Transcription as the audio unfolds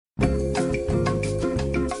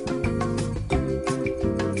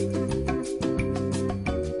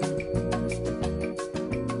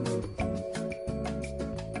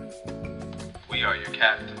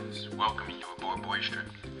captains, welcoming you aboard Boys Trip.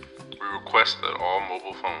 We request that all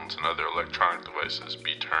mobile phones and other electronic devices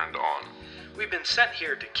be turned on. We've been sent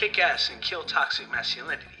here to kick ass and kill toxic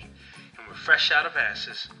masculinity, and we're fresh out of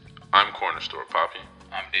asses. I'm Corner Store Poppy.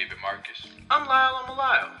 I'm David Marcus. I'm Lyle,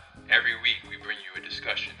 Lyle. Every week we bring you a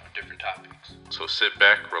discussion on different topics. So sit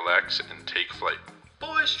back, relax, and take flight.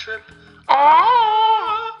 Boys Trip.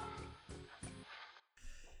 Ah!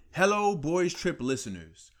 Hello, Boys Trip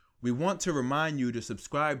listeners. We want to remind you to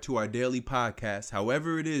subscribe to our daily podcast,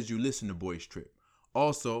 however it is you listen to Boys Trip.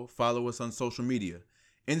 Also, follow us on social media.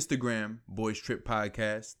 Instagram, Boys Trip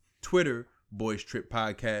Podcast. Twitter, Boys Trip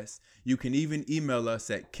Podcast. You can even email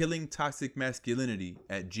us at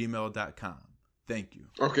killingtoxicmasculinity@gmail.com. Thank you.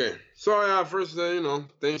 Okay, so first,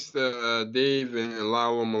 thanks to Dave and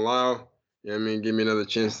Lyle. Give me another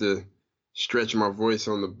chance to stretch my voice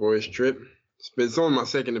on the Boys Trip. It's only my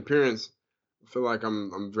second appearance. I feel like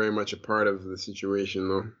I'm very much a part of the situation,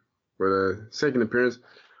 though, for the second appearance.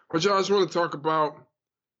 But y'all, I just want to talk about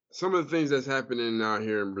some of the things that's happening out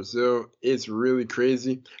here in Brazil. It's really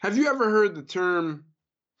crazy. Have you ever heard the term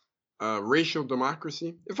racial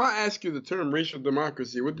democracy? If I ask you the term racial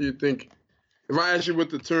democracy, what do you think? If I ask you what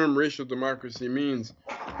the term racial democracy means,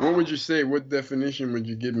 what would you say? What definition would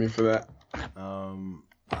you give me for that?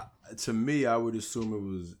 To me, I would assume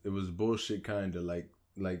it was bullshit, kind of like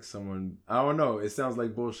someone. I don't know. It sounds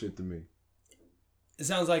like bullshit to me. It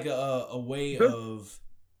sounds like a way of.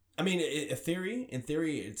 I mean, a theory. In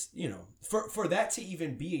theory, it's for that to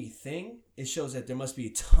even be a thing, it shows that there must be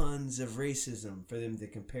tons of racism for them to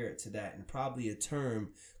compare it to that, and probably a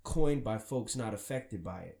term coined by folks not affected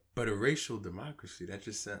by it. But a racial democracy, that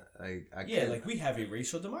just sounds like like we have a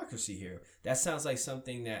racial democracy here. That sounds like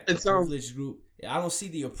something that a privileged group. I don't see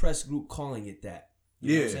the oppressed group calling it that.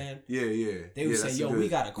 You know what I'm saying? Yeah. They would say, "Yo, we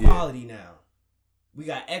got equality now. We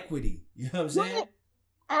got equity." You know what I'm saying? Well,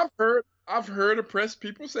 I've heard oppressed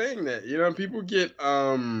people saying that. People get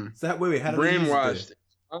brainwashed.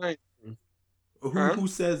 Who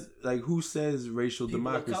says racial People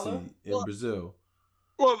democracy in Brazil?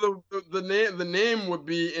 Well, the name would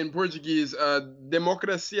be in Portuguese,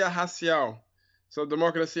 democracia racial. So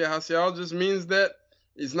democracia racial just means that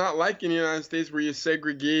it's not like in the United States where you're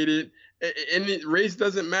segregated. And race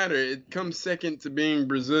doesn't matter. It comes second to being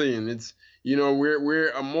Brazilian. It's we're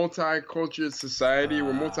a multicultural society.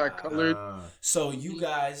 We're multicolored. So you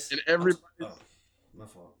guys and everybody. My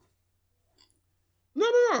fault. No,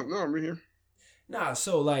 I'm right here. Nah,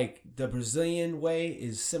 so like the Brazilian way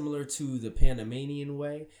is similar to the Panamanian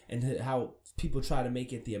way, and how people try to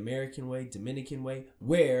make it the American way, Dominican way,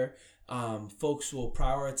 where folks will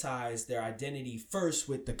prioritize their identity first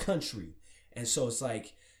with the country. And so it's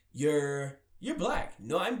like, you're black.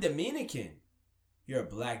 No, I'm Dominican. You're a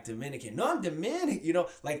black Dominican. No, I'm Dominican.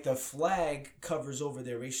 Like the flag covers over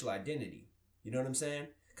their racial identity. You know what I'm saying?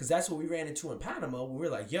 Because that's what we ran into in Panama when we were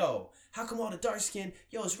like, yo, how come all the dark skin,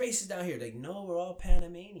 it's racist down here? Like, no, we're all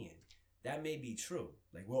Panamanian. That may be true.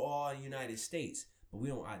 Like, we're all United States, but we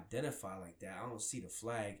don't identify like that. I don't see the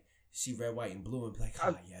flag, see red, white, and blue and be like,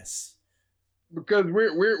 yes. Because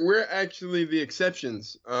we're actually the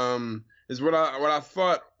exceptions. Is what I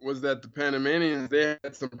thought was that the Panamanians, they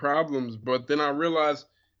had some problems, but then I realized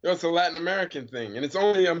it's a Latin American thing, and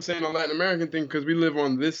I'm saying a Latin American thing because we live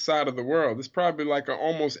on this side of the world. It's probably like an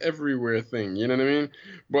almost everywhere thing, you know what I mean?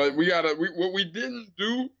 But what we didn't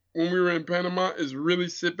do when we were in Panama is really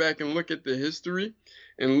sit back and look at the history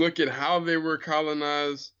and look at how they were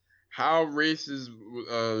colonized, how race is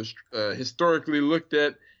historically looked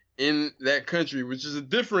at in that country, which is a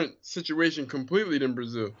different situation completely than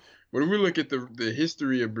Brazil. But if we look at the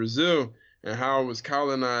history of Brazil and how it was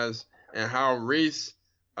colonized and how race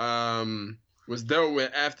was dealt with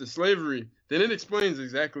after slavery, then it explains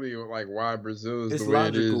exactly like why Brazil is the way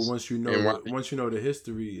it is. It's logical once you know the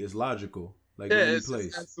history. It's logical. It's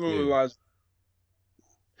absolutely logical.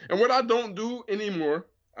 And what I don't do anymore,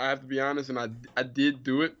 I have to be honest, and I did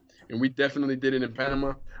do it, and we definitely did it in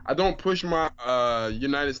Panama. I don't push my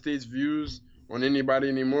United States views on anybody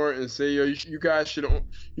anymore and say, yo, you guys should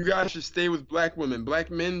stay with black women. Black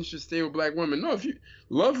men should stay with black women. No, if you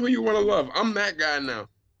love who you want to love, I'm that guy now.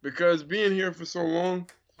 Because being here for so long,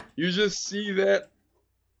 you just see that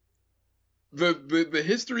the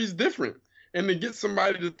history is different. And to get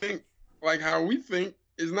somebody to think like how we think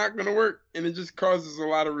is not going to work. And it just causes a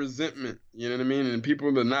lot of resentment. You know what I mean? And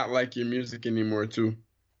people to not like your music anymore, too.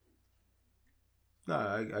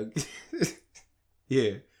 Nah,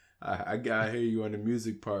 I hear you on the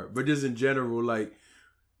music part. But just in general, like,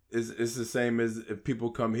 it's the same as if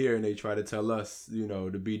people come here and they try to tell us,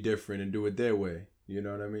 to be different and do it their way. You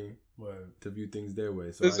know what I mean? To view things their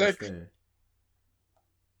way. So exactly. I understand.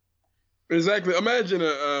 Exactly. Imagine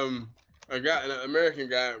a guy, an American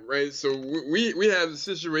guy, right? So we have a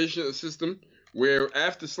system where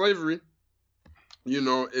after slavery,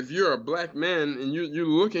 if you're a black man and you're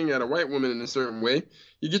looking at a white woman in a certain way,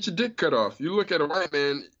 you get your dick cut off. You look at a white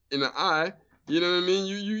man in the eye, you know what I mean?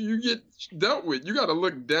 You get dealt with. You got to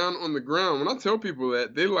look down on the ground. When I tell people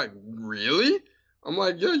that, they're like, really? I'm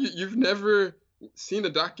like, yo, you've never seen a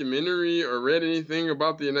documentary or read anything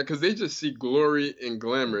about because they just see glory and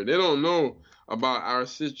glamour. They don't know about our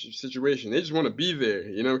situation. They just want to be there,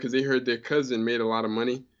 because they heard their cousin made a lot of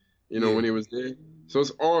money, when he was there. So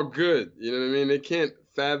it's all good, you know what I mean? They can't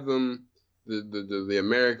fathom the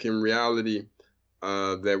American reality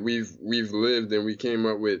that we've lived and we came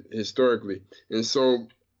up with historically. And so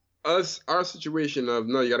our situation of,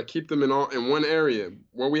 no, you got to keep them in one area.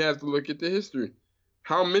 Well, we have to look at the history.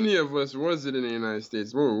 How many of us was it in the United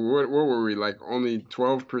States? What were we, like only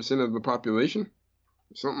 12% of the population?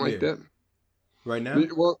 Something like that. Right now?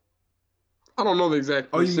 Well, I don't know the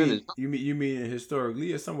exact percentage. You mean historically?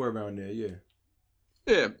 Yeah, somewhere around there, yeah.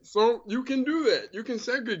 Yeah, so you can do that. You can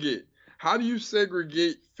segregate. How do you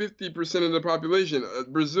segregate 50% of the population?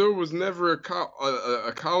 Brazil was never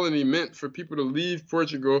a colony meant for people to leave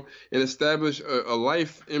Portugal and establish a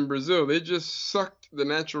life in Brazil. They just sucked the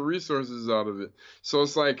natural resources out of it. So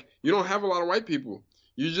it's like you don't have a lot of white people.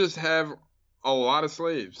 You just have a lot of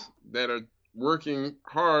slaves that are working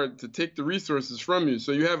hard to take the resources from you.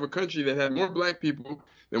 So you have a country that had more black people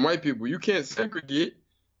than white people. You can't segregate,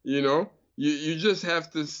 You just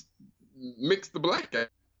have to mix the black guy.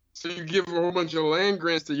 So you give a whole bunch of land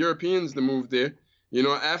grants to Europeans to move there.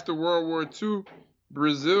 After World War II,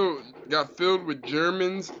 Brazil got filled with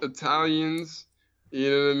Germans, Italians, you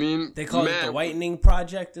know what I mean? They call it the whitening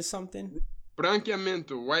project or something?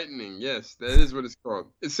 Branqueamento, whitening, yes, that is what it's called.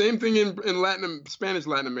 It's the same thing in Spanish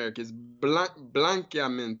Latin America. It's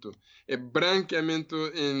blanqueamento.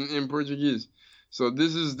 Branqueamento in Portuguese. So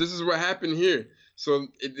this is what happened here. So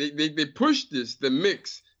they pushed the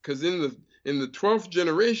mix, because in the 12th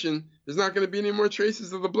generation, there's not going to be any more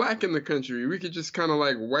traces of the black in the country. We could just kind of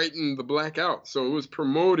like whiten the black out. So it was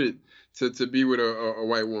promoted to be with a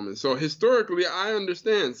white woman. So historically, I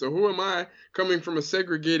understand. So who am I coming from a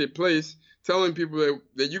segregated place telling people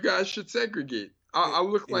that you guys should segregate? I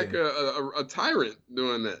look like a tyrant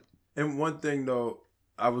doing that. And one thing, though,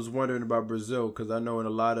 I was wondering about Brazil, because I know in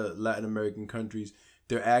a lot of Latin American countries,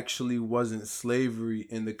 there actually wasn't slavery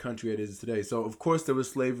in the country it is today. So, of course, there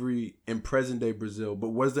was slavery in present-day Brazil, but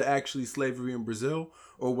was there actually slavery in Brazil,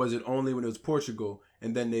 or was it only when it was Portugal,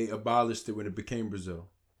 and then they abolished it when it became Brazil?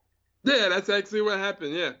 Yeah, that's actually what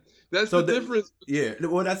happened, yeah. That's the difference. Yeah,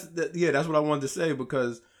 well, that's what I wanted to say,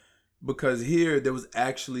 because here there was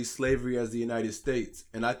actually slavery as the United States,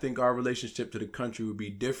 and I think our relationship to the country would be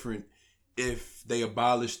different if they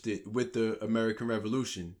abolished it with the American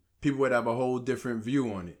Revolution. People would have a whole different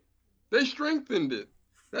view on it. They strengthened it.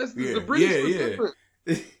 That's the British were different.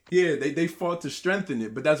 Yeah, they fought to strengthen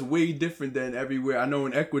it, but that's way different than everywhere. I know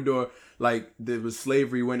in Ecuador, like, there was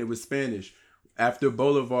slavery when it was Spanish. After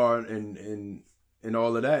Bolivar and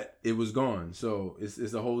all of that, it was gone. So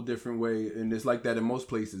it's a whole different way, and it's like that in most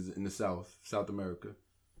places in the South America.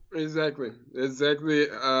 Exactly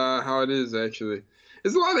how it is, actually.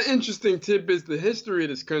 There's a lot of interesting tidbits. The history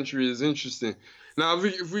of this country is interesting. Now,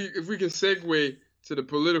 if we can segue to the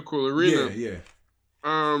political arena,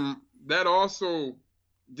 that also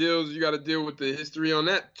you got to deal with the history on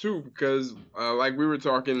that too, because like we were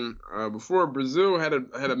talking before, Brazil had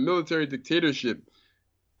a military dictatorship.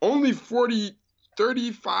 Only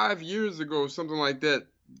 35 years ago, something like that,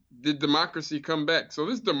 did democracy come back. So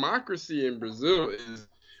this democracy in Brazil is,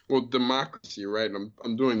 well, democracy, right?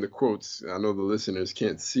 I'm doing the quotes. I know the listeners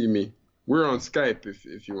can't see me. We're on Skype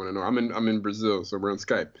if you want to know. I'm in Brazil, so we're on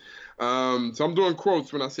Skype. So I'm doing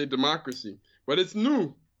quotes when I say democracy. But it's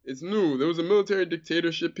new. It's new. There was a military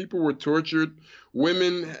dictatorship. People were tortured.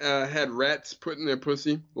 Women had rats put in their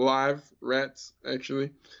pussy, live rats,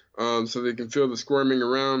 actually, so they can feel the squirming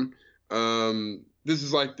around. This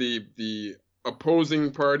is like the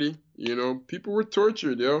opposing party, People were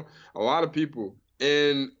tortured, a lot of people.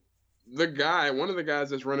 And one of the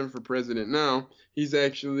guys that's running for president now, he's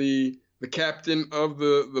actually the captain of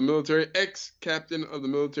the military, ex-captain of the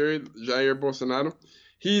military, Jair Bolsonaro.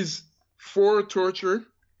 He's for torture.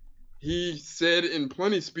 He said in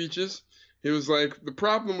plenty of speeches, he was like, the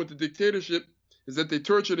problem with the dictatorship is that they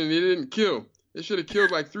tortured and they didn't kill. They should have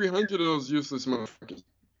killed like 300 of those useless motherfuckers.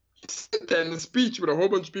 He said that in a speech with a whole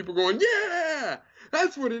bunch of people going, yeah,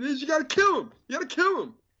 that's what it is. You got to kill him. You got to kill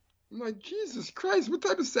him. I'm like, Jesus Christ, what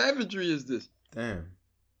type of savagery is this? Damn.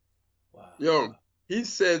 Wow. Yo, he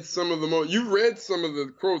said some of the most. You read some of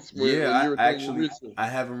the quotes when you were doing your research. I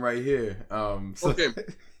have them right here. Okay,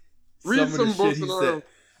 read some of the shit he Bolsonaro. said.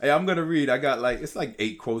 Hey, I'm gonna read. I got it's like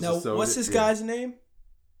 8 quotes Now, or so. what's this guy's name?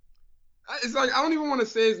 It's like I don't even want to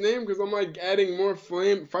say his name because I'm like adding more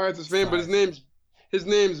fire to his flame. But his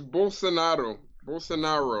name's Bolsonaro.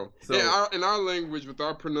 Bolsonaro. So, in our language, with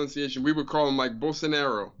our pronunciation, we would call him like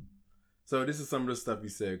Bolsonaro. So this is some of the stuff he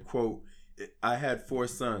said. Quote, I had 4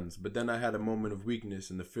 sons, but then I had a moment of weakness,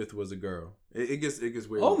 and the 5th was a girl. It gets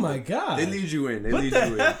way. Oh my God! They lead you in. No, he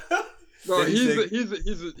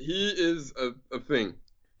is a thing.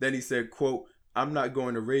 Then he said, "Quote, I'm not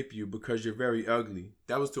going to rape you because you're very ugly."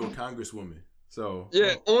 That was to a congresswoman. So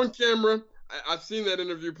yeah, on camera, I've seen that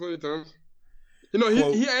interview plenty of times. You know,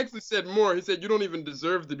 he actually said more. He said, "You don't even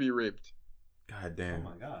deserve to be raped." God damn. Oh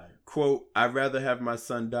my God. Quote, I'd rather have my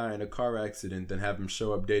son die in a car accident than have him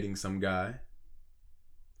show up dating some guy.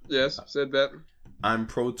 Yes, said that. I'm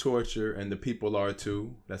pro-torture and the people are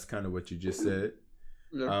too. That's kind of what you just said.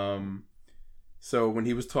 Yeah. So when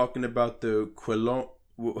he was talking about the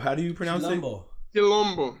how do you pronounce it?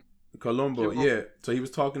 Colombo, yeah. So he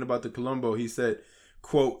was talking about the Colombo. He said,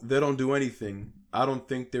 quote, they don't do anything. I don't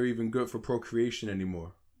think they're even good for procreation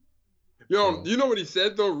anymore. Yo, do you know what he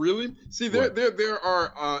said though? Really? See, there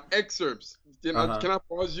are excerpts. Can I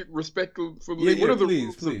pause you respectfully? Yeah, what are the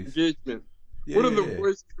rules of engagement? Yeah, what are the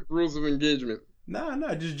voice rules of engagement?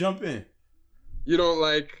 Nah, just jump in. You don't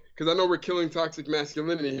like, because I know we're killing toxic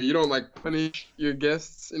masculinity here. You don't like punish your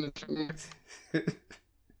guests in a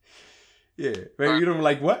Yeah. Wait, you don't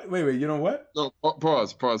like what? Wait, you don't what? No,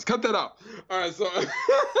 pause. Cut that out. All right, so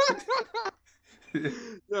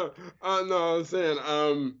no, I'm saying,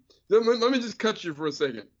 let me just cut you for a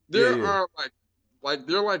second. There are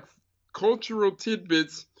like cultural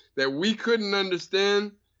tidbits that we couldn't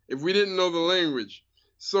understand if we didn't know the language.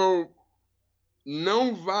 So,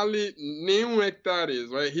 não vale nem hectares,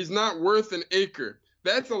 right? He's not worth an acre.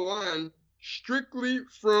 That's a line strictly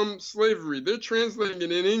from slavery. They're translating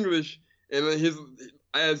it in English, and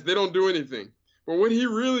as they don't do anything. But what he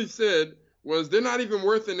really said was they're not even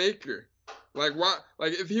worth an acre. Like why?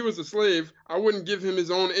 Like if he was a slave, I wouldn't give him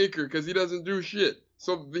his own acre because he doesn't do shit.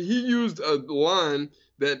 So he used a line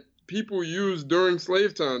that people used during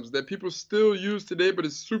slave times that people still use today, but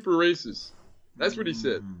it's super racist. That's what he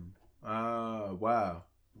said. Wow.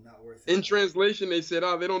 Not worth it. In translation, they said,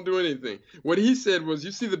 they don't do anything. What he said was,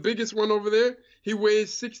 you see the biggest one over there? He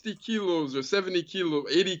weighs 60 kilos or 70 kilos,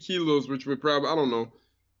 80 kilos, which would probably, I don't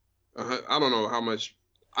know how much.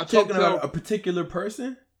 I can't talking tell. About a particular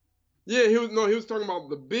person? Yeah, he was talking about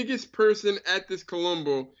the biggest person at this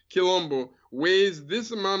Colombo weighs this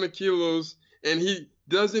amount of kilos, and he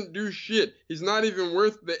doesn't do shit. He's not even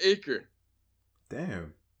worth the acre.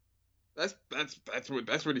 Damn. That's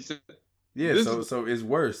what he said. Yeah, so it's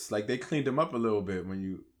worse. Like they cleaned him up a little bit when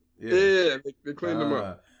you. Yeah, they cleaned him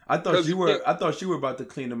up. I thought you were about to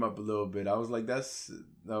clean him up a little bit. I was like, that's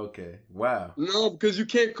okay. Wow. No, because you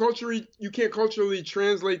can't culturally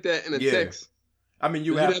translate that in a text. I mean,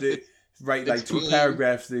 you have to write like 2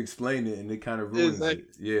 paragraphs to explain it, and it kind of ruins it.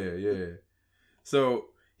 Yeah. So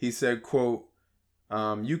he said, quote,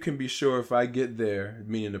 you can be sure if I get there,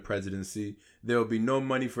 meaning the presidency, there will be no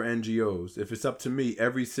money for NGOs. If it's up to me,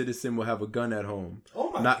 every citizen will have a gun at home.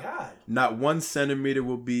 Oh my God. Not 1 centimeter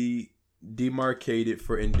will be demarcated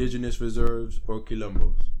for indigenous reserves or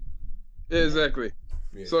quilombos. Yeah, exactly.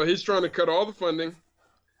 Yeah. So he's trying to cut all the funding.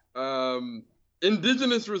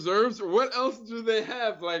 Indigenous reserves, what else do they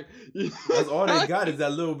have? Like that's all they got is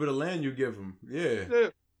that little bit of land you give them. Yeah.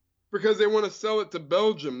 Because they want to sell it to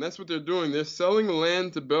Belgium. That's what they're doing. They're selling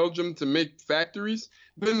land to Belgium to make factories.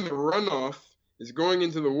 Then the runoff is going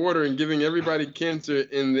into the water and giving everybody cancer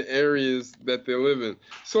in the areas that they live in.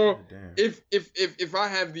 So if I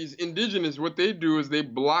have these indigenous, what they do is they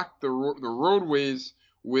block the roadways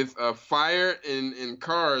with fire and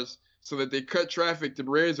cars so that they cut traffic to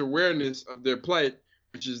raise awareness of their plight,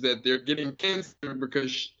 which is that they're getting cancer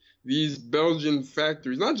because these Belgian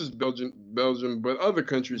factories, not just Belgium, but other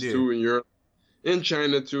countries too in Europe, in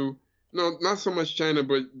China too. No, not so much China,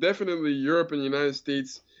 but definitely Europe and the United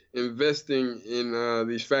States investing in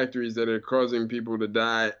these factories that are causing people to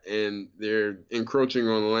die, and they're encroaching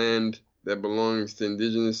on land that belongs to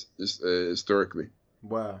indigenous historically.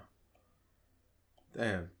 Wow.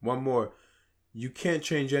 Damn. One more. You can't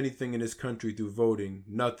change anything in this country through voting.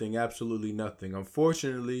 Nothing, absolutely nothing.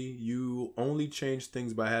 Unfortunately, you only change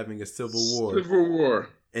things by having a civil war. Civil war.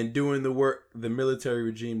 And doing the work the military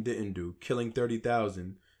regime didn't do. Killing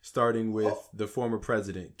 30,000, starting with the former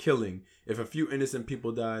president. Killing. If a few innocent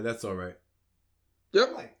people die, that's all right.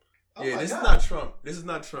 Yep. Yeah, this is not Trump. This is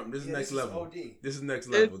not Trump. This is next level. OD. This is next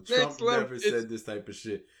level. It's Trump next level. never said this type of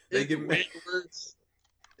shit. They It's give way worse.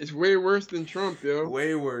 It's way worse than Trump, yo.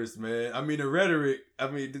 way worse, man. I mean, the rhetoric. I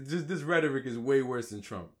mean, this rhetoric is way worse than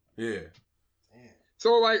Trump. Yeah.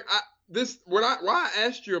 So like why I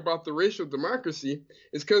asked you about the racial democracy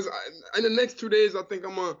is because in the next 2 days I think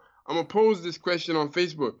I'm gonna pose this question on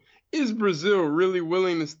Facebook. Is Brazil really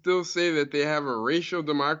willing to still say that they have a racial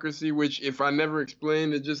democracy? Which, if I never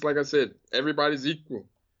explained it, just like I said, everybody's equal,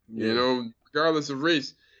 you know, regardless of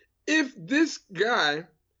race. If this guy,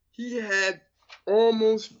 he had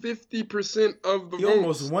almost 50% of the He votes.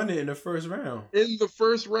 almost won it in the first round. In the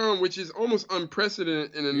first round, which is almost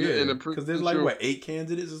unprecedented in a because there's like what 8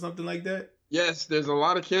 candidates or something like that. Yes, there's a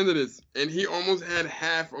lot of candidates, and he almost had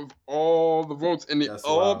half of all the votes, and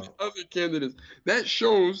all the other candidates. That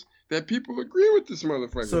shows that people agree with this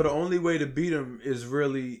motherfucker. So the only way to beat him is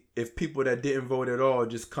really if people that didn't vote at all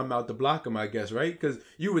just come out to block him, I guess, right? Because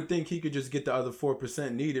you would think he could just get the other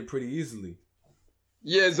 4% needed pretty easily.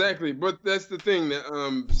 Yeah, exactly. But that's the thing that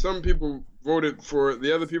some people voted for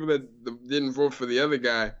the other people that didn't vote for the other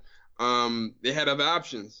guy. They had other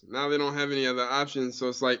options. Now they don't have any other options. So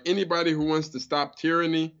it's like anybody who wants to stop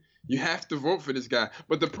tyranny, you have to vote for this guy.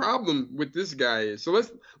 But the problem with this guy is, so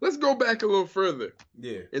let's go back a little further.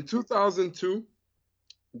 Yeah. In 2002,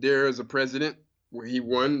 there is a president where he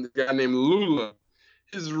won, a guy named Lula.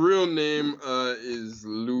 His real name is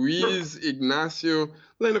Luiz Ignacio.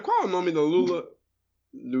 Lena, qual é o nome da Lula?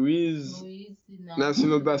 Luiz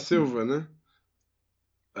Ignacio da Silva, né?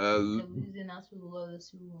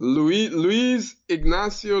 Luiz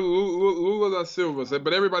Ignacio Lula da Silva,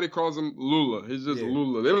 but everybody calls him Lula. He's just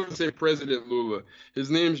Lula. They don't say President Lula. His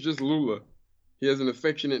name's just Lula. He has an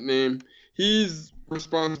affectionate name. He's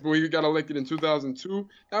responsible. He got elected in 2002.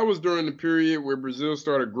 That was during the period where Brazil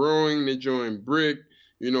started growing. They joined BRIC.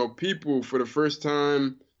 You know, people for the first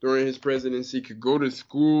time during his presidency could go to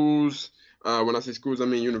schools. When I say schools, I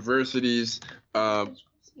mean universities.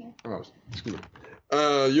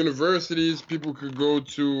 Universities, people could go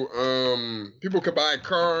to, people could buy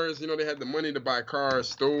cars. You know, they had the money to buy cars,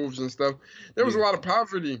 stoves, and stuff. There was a lot of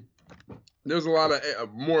poverty. There was a lot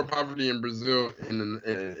of more poverty in Brazil in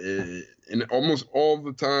almost all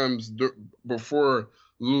the times before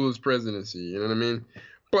Lula's presidency. You know what I mean?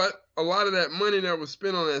 But a lot of that money that was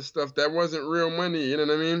spent on that stuff, that wasn't real money. You know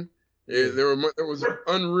what I mean? There was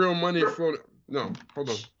unreal money floating. No, hold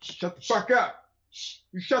on. Shut the fuck up.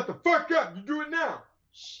 You shut the fuck up. You do it now.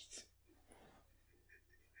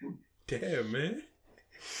 Damn, man.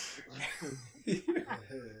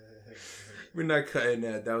 We're not cutting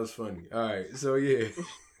that. That was funny. All right. So, yeah.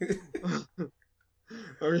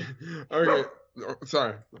 Okay. Oh,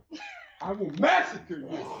 sorry. I will massacre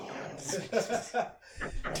you.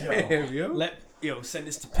 Damn, Yo, send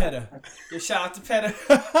this to Peta. Yo, shout out to Peta.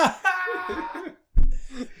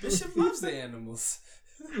 Bishop loves the animals.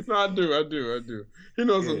 No, I do. He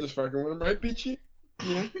knows I'm just fucking with him, right, Beachy?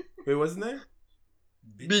 Yeah. Wait, what's his name?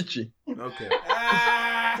 Beachy. Okay.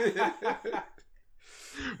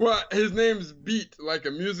 Well, his name's Beat, like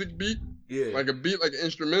a music beat. Yeah. Like a beat, like an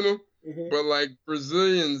instrumental. Mm-hmm. But like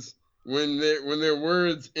Brazilians, when their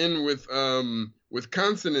words end with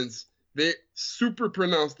consonants, they super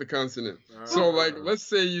pronounce the consonant. So like, let's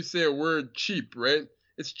say you say a word cheap, right?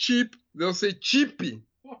 It's cheap. They'll say cheapy.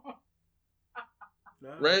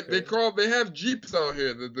 Right? Okay. They have Jeeps out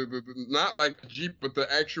here. The not like Jeep, but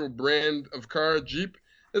the actual brand of car, Jeep.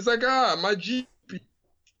 It's like, my Jeepy.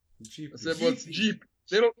 I said, well, it's Jeep.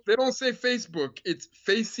 They don't say Facebook. It's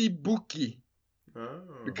Facebooky. Oh.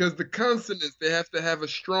 Because the consonants, they have to have a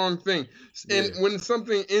strong thing. And when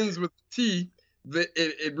something ends with T,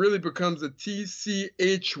 it really becomes a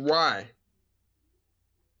TCHY.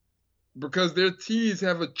 Because their T's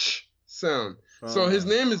have a ch sound. So his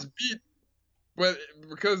name is Beat. But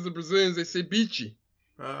because the Brazilians, they say Beachy.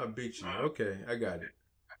 Beachy. Okay, I got it.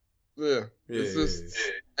 Yeah. It's just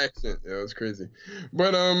accent. Yeah, it's crazy.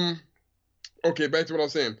 But, okay, back to what I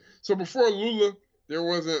was saying. So before Lula, there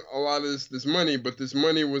wasn't a lot of this money, but this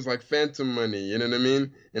money was like phantom money, you know what I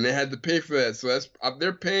mean? And they had to pay for that. So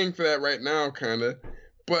they're paying for that right now, kind of.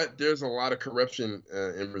 But there's a lot of corruption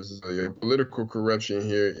in Brazil. Political corruption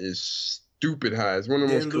here is stupid high. It's one of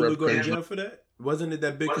the most corrupt countries. Go to jail for that? Wasn't it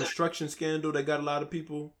that big construction scandal that got a lot of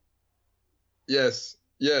people? Yes.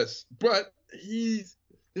 But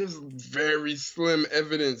there's very slim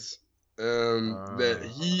evidence that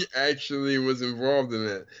he actually was involved in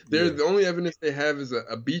that. The only evidence they have is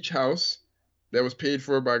a beach house that was paid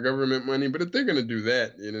for by government money. But if they're going to do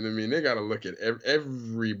that, you know what I mean? They got to look at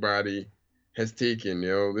everybody has taken,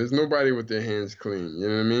 yo. There's nobody with their hands clean. You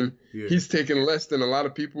know what I mean? Yeah. He's taken less than a lot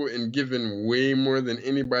of people and given way more than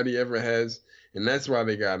anybody ever has, and that's why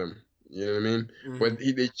they got him. You know what I mean? Mhm. But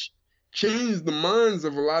they changed the minds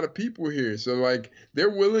of a lot of people here. So like they're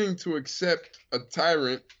willing to accept a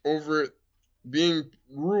tyrant over being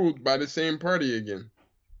ruled by the same party again.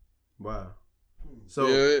 Wow. So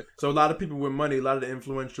Yeah. so a lot of people with money, a lot of the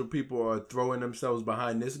influential people are throwing themselves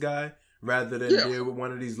behind this guy rather than Yeah. deal with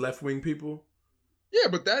one of these left-wing people. Yeah,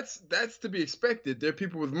 but that's to be expected. They're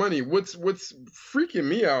people with money. What's freaking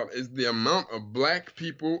me out is the amount of black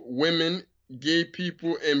people, women, gay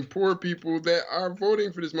people, and poor people that are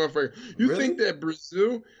voting for this motherfucker. You Really? think that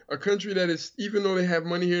Brazil, a country that is, even though they have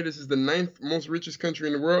money here, this is the 9th most richest country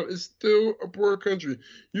in the world, is still a poor country.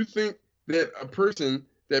 You think that a person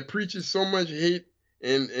that preaches so much hate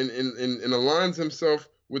and aligns himself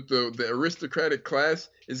with the aristocratic class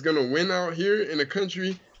is going to win out here in a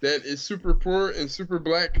country that is super poor and super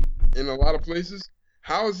black in a lot of places?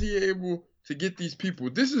 How is he able to get these people?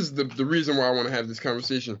 This is the reason why I want to have this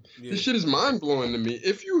conversation. Yeah. This shit is mind-blowing to me.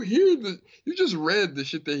 If you hear you just read the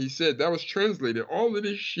shit that he said, that was translated. All of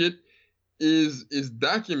this shit is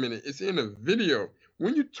documented. It's in a video.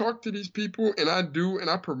 When you talk to these people, and I do, and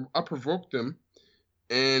I provoke them,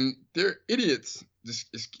 and they're idiots.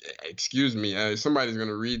 Excuse me, somebody's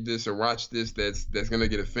gonna read this or watch this that's gonna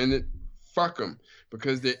get offended. Fuck them,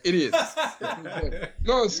 because they're idiots.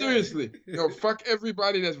 No, seriously. Yo, fuck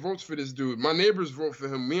everybody that votes for this dude. My neighbors vote for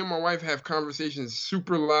him. Me and my wife have conversations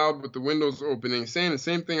super loud with the windows opening, saying the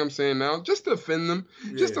same thing I'm saying now, just to offend them,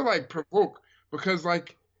 just to like provoke. Because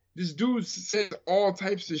like this dude says all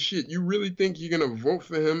types of shit. You really think you're gonna vote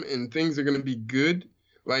for him and things are gonna be good?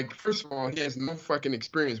 Like, first of all, he has no fucking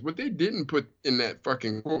experience. What they didn't put in that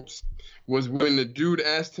fucking quotes was when the dude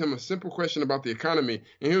asked him a simple question about the economy.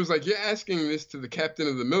 And he was like, "You're asking this to the captain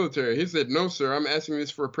of the military." He said, "No, sir, I'm asking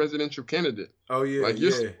this for a presidential candidate." Oh yeah, Like,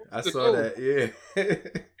 yeah. I saw that. Yeah.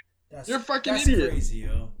 You're a fucking that's idiot. Crazy,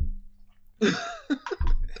 yo. He's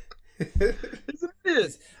an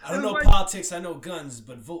idiot. I don't know Like, politics. I know guns,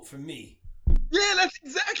 but vote for me. yeah, that's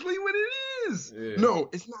exactly what it is. Yeah. No,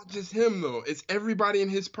 it's not just him though. It's everybody in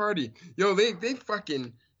his party. Yo, they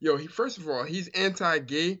fucking he, first of all, he's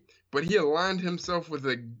anti-gay, but he aligned himself with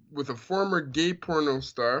a former gay porno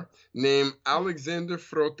star named Alexander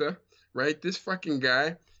Frota, right? This fucking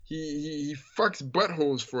guy, he fucks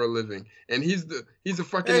buttholes for a living, and he's a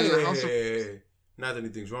fucking in the house of. Not that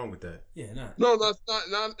anything's wrong with that. Yeah, nah. No, that's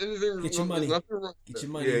not anything. Get your money. There's nothing wrong with Get that.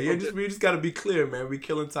 your money. Yeah, we just gotta be clear, man. We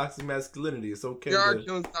killing toxic masculinity. It's okay. We are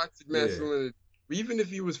killing toxic masculinity. Even if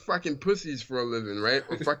he was fucking pussies for a living, right?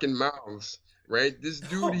 Or fucking mouths, right? This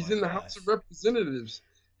dude, he's in the House of Representatives.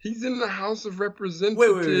 He's in the House of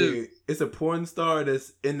Representatives. Wait. It's a porn star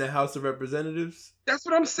that's in the House of Representatives? That's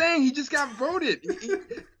what I'm saying. He just got voted.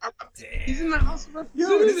 He's in the House of Yo,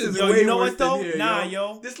 Representatives. this is Yo, way you know worse what though? than here, Nah,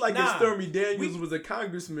 yo. yo. This like nah. if Stormy Daniels was a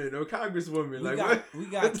congressman or congresswoman. We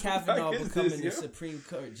got what the Kavanaugh fuck is becoming this, the yo? Supreme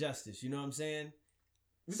Court justice. You know what I'm saying?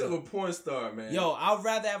 We have a porn star, man. Yo, I'd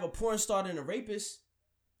rather have a porn star than a rapist.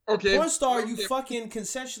 Okay. Porn star, okay. you fucking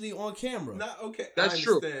consensually on camera. Not okay. That's I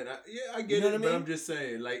true. understand. I get You know it, what I but mean? I'm just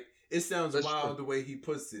saying, like, it sounds That's wild true. the way he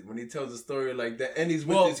puts it when he tells a story like that, and he's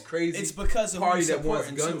with Well, this crazy it's because of who party he's that wants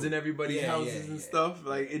supporting, guns too. in everybody's Yeah, houses yeah, and yeah. stuff.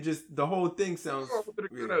 Like, it just the whole thing sounds.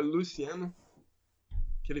 Era Luciano,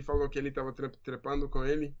 que ele falou que ele tava trepando com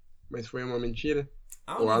ele, mas foi uma mentira.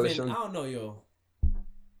 I Oh, don't know, yo.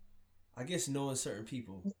 I guess knowing certain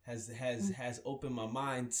people has opened my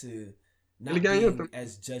mind to not Ele ganhou being também.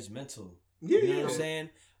 as judgmental. Yeah, You know what I'm saying?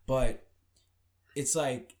 But it's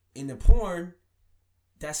like in the porn,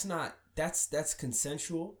 that's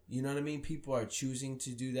consensual. You know what I mean? People are choosing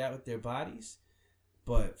to do that with their bodies.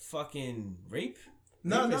 But fucking rape?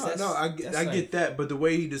 No, I get that, but the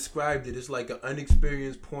way he described it, it's like an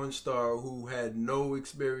unexperienced porn star who had no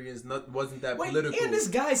experience, wasn't that political. And this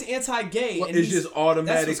guy's anti-gay. Well, and it's he's- just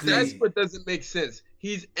automatically. That's what doesn't make sense.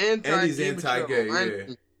 He's anti-gay. And he's but anti-gay, you're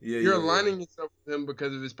aligning- yeah. You're aligning yourself with him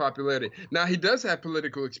because of his popularity. Now, he does have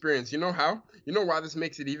political experience. You know how? You know why this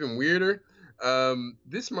makes it even weirder?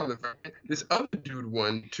 This motherfucker, this other dude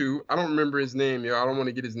won too. I don't remember his name, yo. I don't want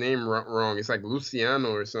to get his name wrong. It's like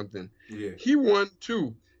Luciano or something. Yeah. He won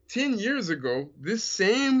too. 10 years ago, this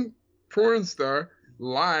same porn star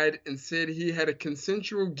lied and said he had a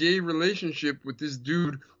consensual gay relationship with this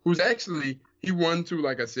dude who's actually, he won too,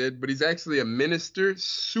 like I said, but he's actually a minister,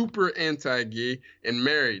 super anti-gay, and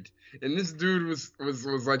married. And this dude was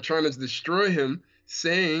like trying to destroy him,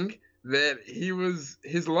 saying that he was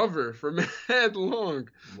his lover for mad long.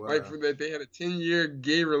 Wow. Like for that they had a 10-year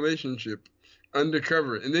gay relationship.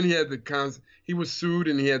 undercover, and then he had he was sued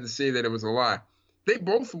and he had to say that it was a lie. They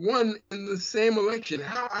both won in the same election.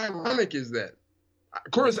 How ironic is that?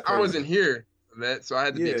 Of course, I wasn't here for that, so I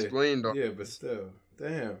had to be explained. Yeah, but still,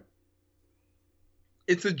 damn.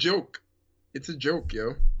 It's a joke. It's a joke,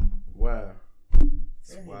 yo. Wow.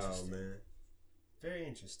 Wow, man. Very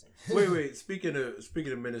interesting. Wait. Speaking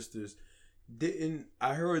of ministers,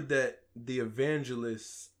 I heard that the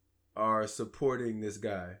evangelists are supporting this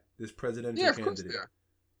guy, this presidential candidate? Of course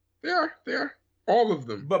they are. They are. All of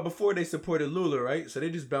them. But before they supported Lula, right? So they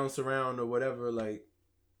just bounce around or whatever, like.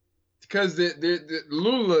 Because the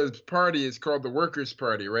Lula's party is called the Workers'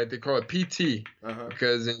 Party, right? They call it PT.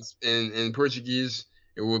 Because in Portuguese,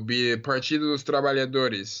 it will be Partido dos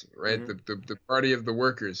Trabalhadores, right? Mm-hmm. The party of the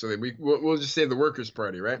workers. So we'll just say the Workers'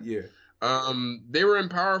 Party, right? Yeah. They were in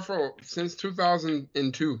power since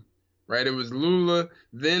 2002, right? It was Lula.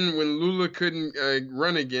 Then when Lula couldn't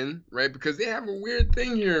run again, right? Because they have a weird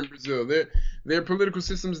thing here in Brazil. Their political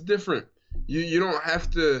system is different. You don't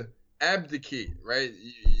have to abdicate, right?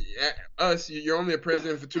 You're only a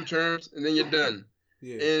president for 2 terms, and then you're done.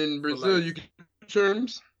 Yeah, in Brazil, you can do 2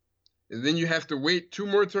 terms, and then you have to wait 2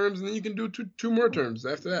 more terms, and then you can do two more terms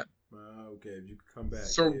after that. Okay, you can come back.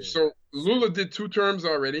 So Lula did 2 terms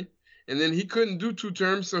already, and then he couldn't do 2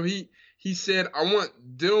 terms, so he said, I want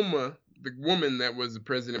Dilma, the woman that was the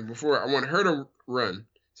president before, I want her to run.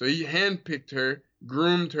 So he handpicked her,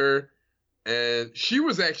 groomed her, and she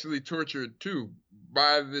was actually tortured too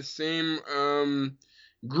by the same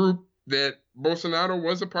group that Bolsonaro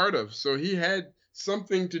was a part of. So he had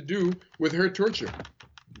something to do with her torture.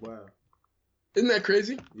 Wow. Isn't that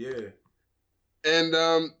crazy? Yeah. And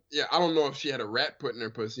I don't know if she had a rat put in her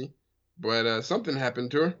pussy, but something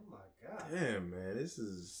happened to her. Oh my God. Damn, man, this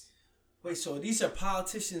is... Wait, so these are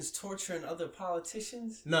politicians torturing other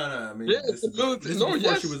politicians? No, I mean, yeah, this is before she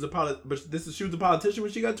was a she was a politician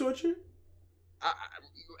when she got tortured?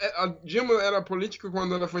 Dilma era política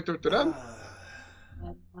quando ela foi torturada?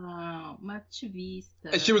 Uma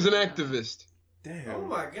activista. And she was an activist. Damn. Oh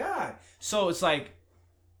my God. So it's like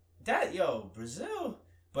that, Brazil,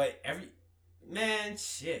 but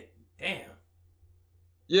shit. Damn.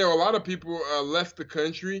 Yeah, a lot of people left the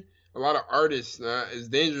country. A lot of artists is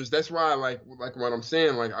dangerous. That's why, like what I'm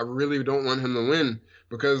saying, like I really don't want him to win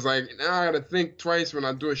because, like, now I gotta think twice when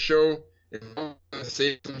I do a show if I'm gonna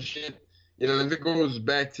say some shit. You know, if it goes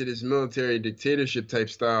back to this military dictatorship type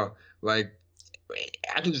style, like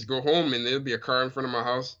I can just go home and there'll be a car in front of my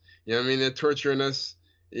house. You know what I mean? They're torturing us.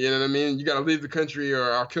 You know what I mean? You gotta leave the country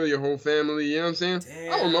or I'll kill your whole family. You know what I'm saying?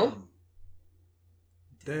 Damn. I don't know.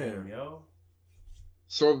 Damn, yo.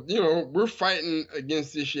 So, we're fighting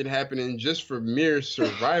against this shit happening just for mere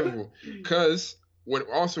survival. Because what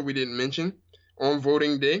also we didn't mention, on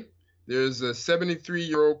voting day, there's a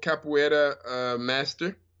 73-year-old capoeira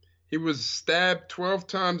master. He was stabbed 12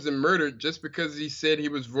 times and murdered just because he said he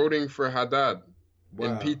was voting for Haddad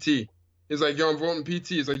in PT. He's like, yo, I'm voting PT.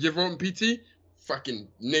 He's like, you're voting PT? Fucking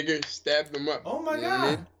nigger, stabbed him up. Oh, my God. I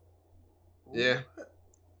mean? Yeah.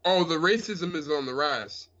 Oh, the racism is on the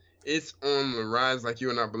rise. It's on the rise like you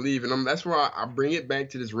would not believe. And that's why I bring it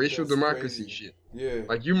back to this racial democracy shit. Yeah.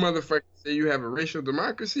 Like, you motherfuckers say you have a racial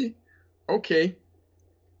democracy? Okay.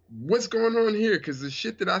 What's going on here? Because the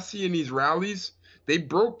shit that I see in these rallies, they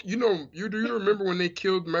broke, do you remember when they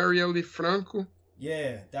killed Marielle Franco?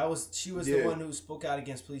 Yeah, she was the one who spoke out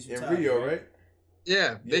against police brutality. In Rio, right?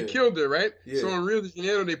 Yeah, they killed her, right? Yeah. So in Rio de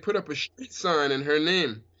Janeiro, they put up a street sign in her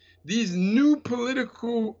name. These new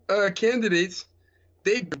political candidates,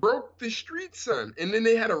 they broke the street sign, and then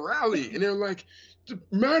they had a rally, and they're like,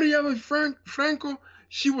 Marielle Franco,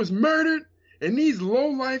 she was murdered, and these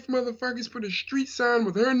low-life motherfuckers put a street sign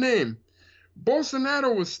with her name.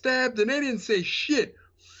 Bolsonaro was stabbed, and they didn't say shit.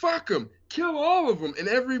 Fuck them. Kill all of them. And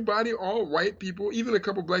everybody, all white people, even a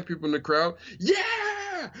couple black people in the crowd,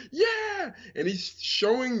 yeah! And he's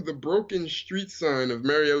showing the broken street sign of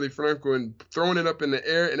Marielle Franco and throwing it up in the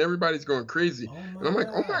air, and every's going crazy. And I'm like,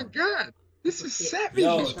 oh my God. This is savage.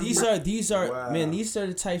 Yo, these are man, these are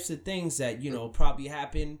the types of things that, probably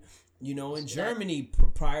happened, in Germany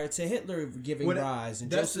prior to Hitler giving rise and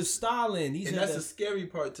Joseph Stalin. That's the scary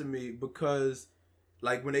part to me because,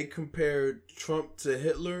 like, when they compare Trump to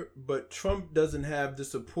Hitler, but Trump doesn't have the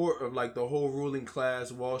support of, like, the whole ruling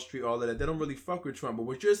class, Wall Street, all of that. They don't really fuck with Trump. But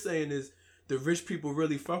what you're saying is the rich people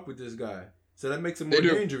really fuck with this guy. So that makes him more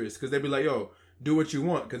dangerous because they be like, yo, do what you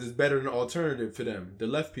want because it's better than an alternative for them, the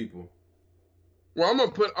left people. Well, I'm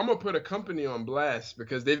gonna put a company on blast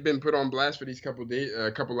because they've been put on blast for these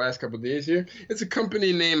last couple days here. It's a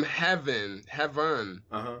company named Havan, Havan,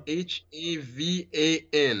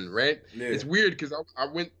 right? Yeah. It's weird because I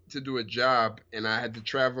went to do a job and I had to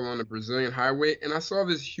travel on the Brazilian highway and I saw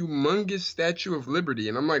this humongous Statue of Liberty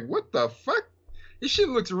and I'm like, what the fuck? This shit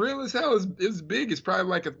looks real as hell. It's big. It's probably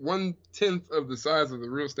like 1/10 of the size of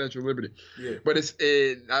the real Statue of Liberty. Yeah. But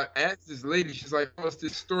I asked this lady, she's like, oh, it's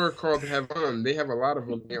this store called Havon. They have a lot of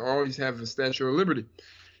them. They always have a Statue of Liberty.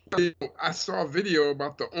 I saw a video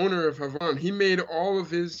about the owner of Havon.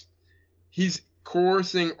 He's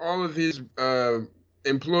coercing all of his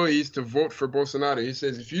employees to vote for Bolsonaro. He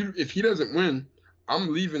says, if he doesn't win,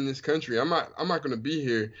 I'm leaving this country. I'm not going to be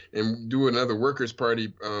here and do another Workers'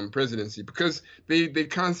 Party presidency because they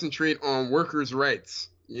concentrate on workers' rights.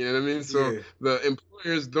 You know what I mean? So the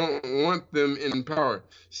employers don't want them in power.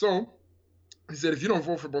 So he said, if you don't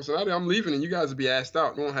vote for Bolsonaro, I'm leaving and you guys will be asked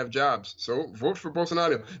out. You won't have jobs. So vote for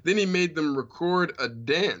Bolsonaro. Then he made them record a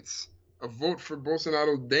vote for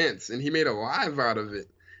Bolsonaro dance, and he made a live out of it.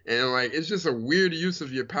 And like, it's just a weird use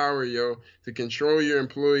of your power, yo, to control your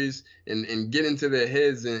employees and get into their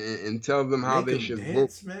heads and tell them how they should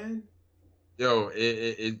vote. Man. Yo,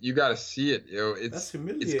 you gotta see it, yo. That's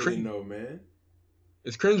humiliating, though, man.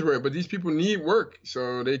 It's cringeworthy, but these people need work,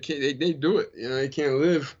 so they do it. You know, they can't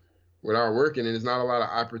live without working, and there's not a lot of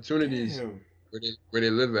opportunities where they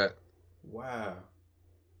live at. Wow.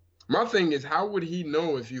 My thing is, how would he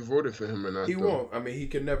know if you voted for him or not? He won't. I mean, he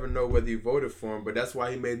can never know whether you voted for him, but that's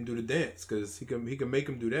why he made him do the dance, because he can make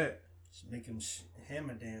him do that. Just make him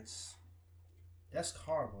hammer dance. That's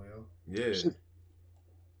horrible, yo. Yeah.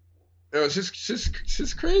 Yo, it's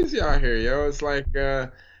just crazy out here, yo. It's like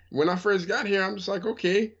when I first got here, I'm just like,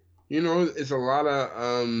 okay, you know, it's a lot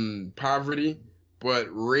of poverty, but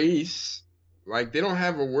race, like they don't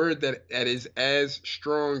have a word that is as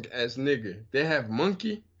strong as nigger. They have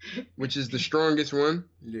monkey, which is the strongest one.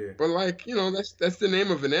 Yeah. But like, you know, that's the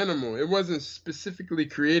name of an animal. It wasn't specifically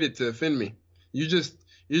created to offend me. You're just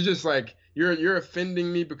like you're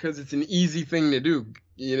offending me because it's an easy thing to do.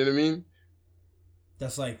 You know what I mean?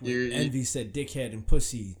 That's like when Envy said dickhead and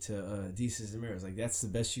pussy to Desus and Mero. Like, that's the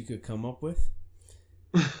best you could come up with?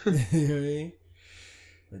 You know what I mean?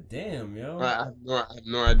 But damn, yo. I have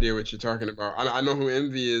no idea what you're talking about. I know who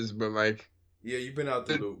Envy is, but like... Yeah, you've been out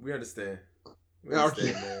the loop. We understand. Man.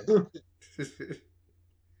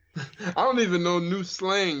 I don't even know new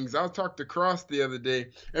slangs. I talked to Cross the other day.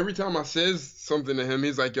 Every time I says something to him,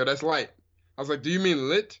 he's like, yo, that's light. I was like, do you mean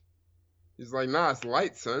lit? He's like, nah, it's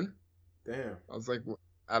light, son. Damn. I was like,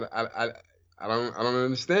 I don't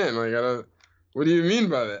understand. Like, what do you mean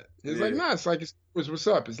by that? He's like, nah, it's like, what's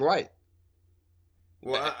up? It's light.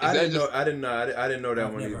 Well, I didn't know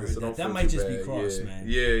that one either. So that might just be Cross, man.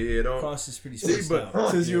 Yeah. Don't. Cross is pretty. See, but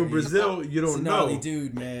since you're in Brazil, you don't know. Gnarly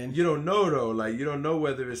dude, man. You don't know though. Like, you don't know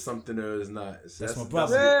whether it's something or it's not. That's my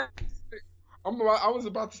brother. I was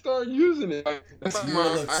about to start using it. Looks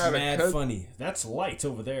mad funny. That's light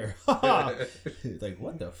over there. Like,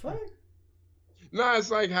 what the fuck? Nah, it's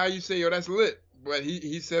like how you say, yo, that's lit. But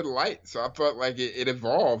he said light, so I thought like it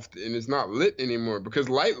evolved and it's not lit anymore. Because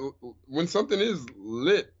light, when something is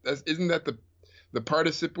lit, isn't that the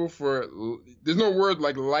participle for? There's no word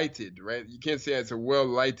like lighted, right? You can't say it's a well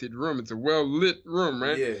lighted room. It's a well lit room,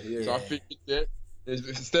 right? Yeah. So I figured that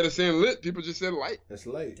instead of saying lit, people just said light. That's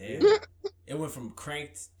light. Damn. It went from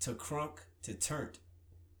cranked to crunk to turned.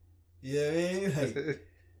 You know what I mean? Like,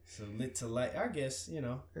 so lit to light. I guess, you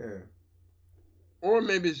know. Yeah. Or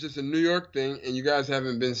maybe it's just a New York thing, and you guys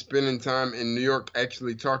haven't been spending time in New York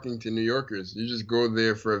actually talking to New Yorkers. You just go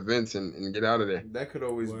there for events and get out of there. That could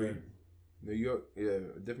always be. New York, yeah.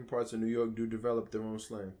 Different parts of New York do develop their own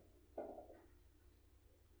slang.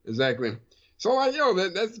 Exactly. So, like, yo,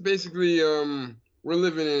 that's basically, we're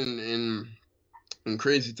living in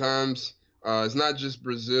crazy times. It's not just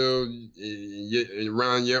Brazil.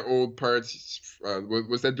 Around your old parts,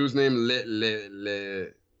 what's that dude's name?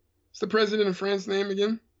 What's the president of France's name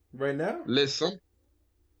again? Right now? Les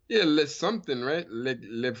something, right?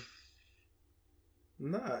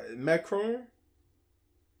 Nah, Macron?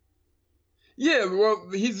 Yeah, well,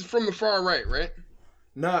 he's from the far right, right?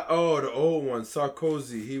 The old one,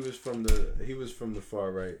 Sarkozy. He was from the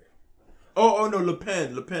far right. Oh no, Le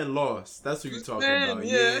Pen lost. That's what you're talking about.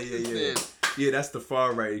 Yeah. Yeah, that's the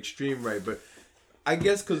far right, extreme right. But I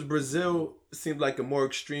guess because Brazil seemed like a more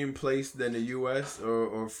extreme place than the U.S.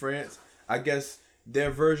 or France, I guess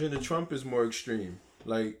their version of Trump is more extreme.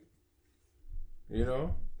 Like, you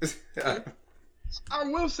know? I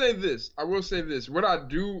will say this. What I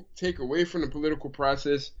do take away from the political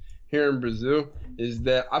process here in Brazil is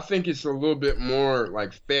that I think it's a little bit more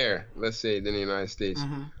like fair, let's say, than the United States.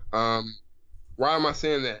 Why am I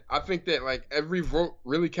saying that? I think that like every vote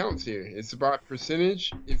really counts here. It's about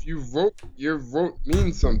percentage. If you vote, your vote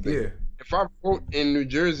means something. Yeah. If I vote in New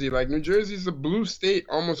Jersey, like New Jersey is a blue state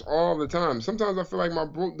almost all the time. Sometimes I feel like my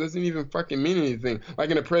vote doesn't even fucking mean anything, like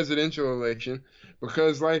in a presidential election,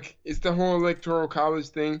 because like it's the whole electoral college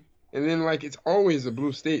thing, and then like it's always a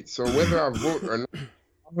blue state. So whether I vote or not,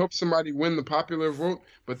 I hope somebody win the popular vote.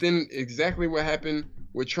 But then exactly what happened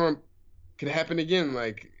with Trump could happen again.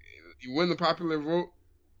 Like you win the popular vote,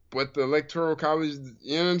 but the electoral college,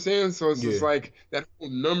 you know what I'm saying? So it's just like that whole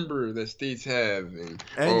number that states have. And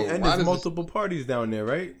there's multiple parties down there,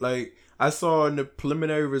 right? Like I saw in the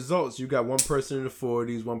preliminary results, you got one person in the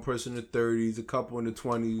 40s, one person in the 30s, a couple in the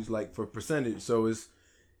 20s, like for percentage. So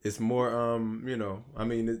it's more, you know, I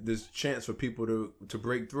mean, there's chance for people to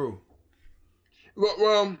break through.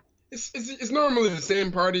 Well, it's normally the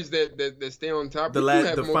same parties that stay on top.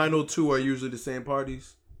 The final two are usually the same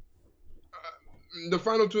parties. The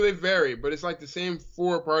final two, they vary, but it's like the same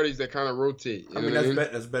four parties that kind of rotate. I mean,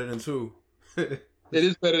 that's better than two. It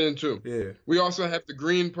is better than two. Yeah. We also have the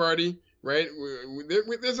Green Party, right?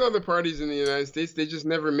 There's other parties in the United States. They just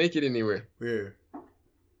never make it anywhere. Yeah.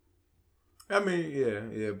 I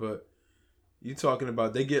mean, yeah, but you talking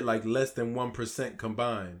about they get like less than 1%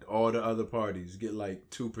 combined. All the other parties get like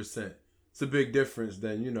 2%. It's a big difference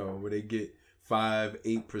than, you know, where they get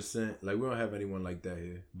 5-8%. Like we don't have anyone like that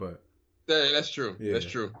here, but. Yeah, that's true. Yeah. That's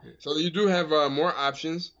true. So you do have more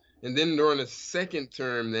options, and then during the second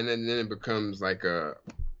term, then it becomes like a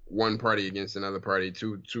one party against another party,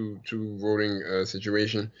 two voting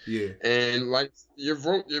situation. Yeah. And like your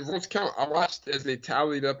votes count. I watched as they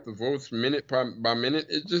tallied up the votes minute by minute.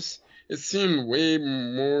 It seemed way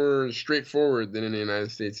more straightforward than in the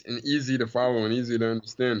United States, and easy to follow and easy to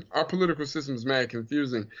understand. Our political system is mad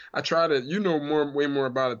confusing. I try to, you know, way more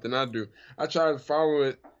about it than I do. I try to follow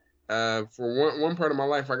it. For one part of my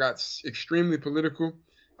life, I got extremely political,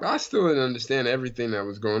 but I still didn't understand everything that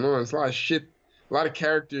was going on. It's a lot of shit, a lot of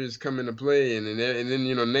characters come into play, and then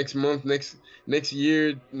you know, next month, next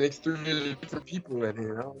year, next 3 years, different people in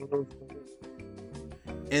here. I don't know.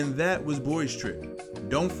 And that was Boys Trip.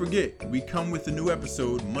 Don't forget, we come with a new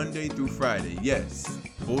episode Monday through Friday. Yes,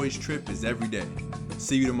 Boys Trip is every day.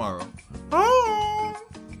 See you tomorrow. Oh!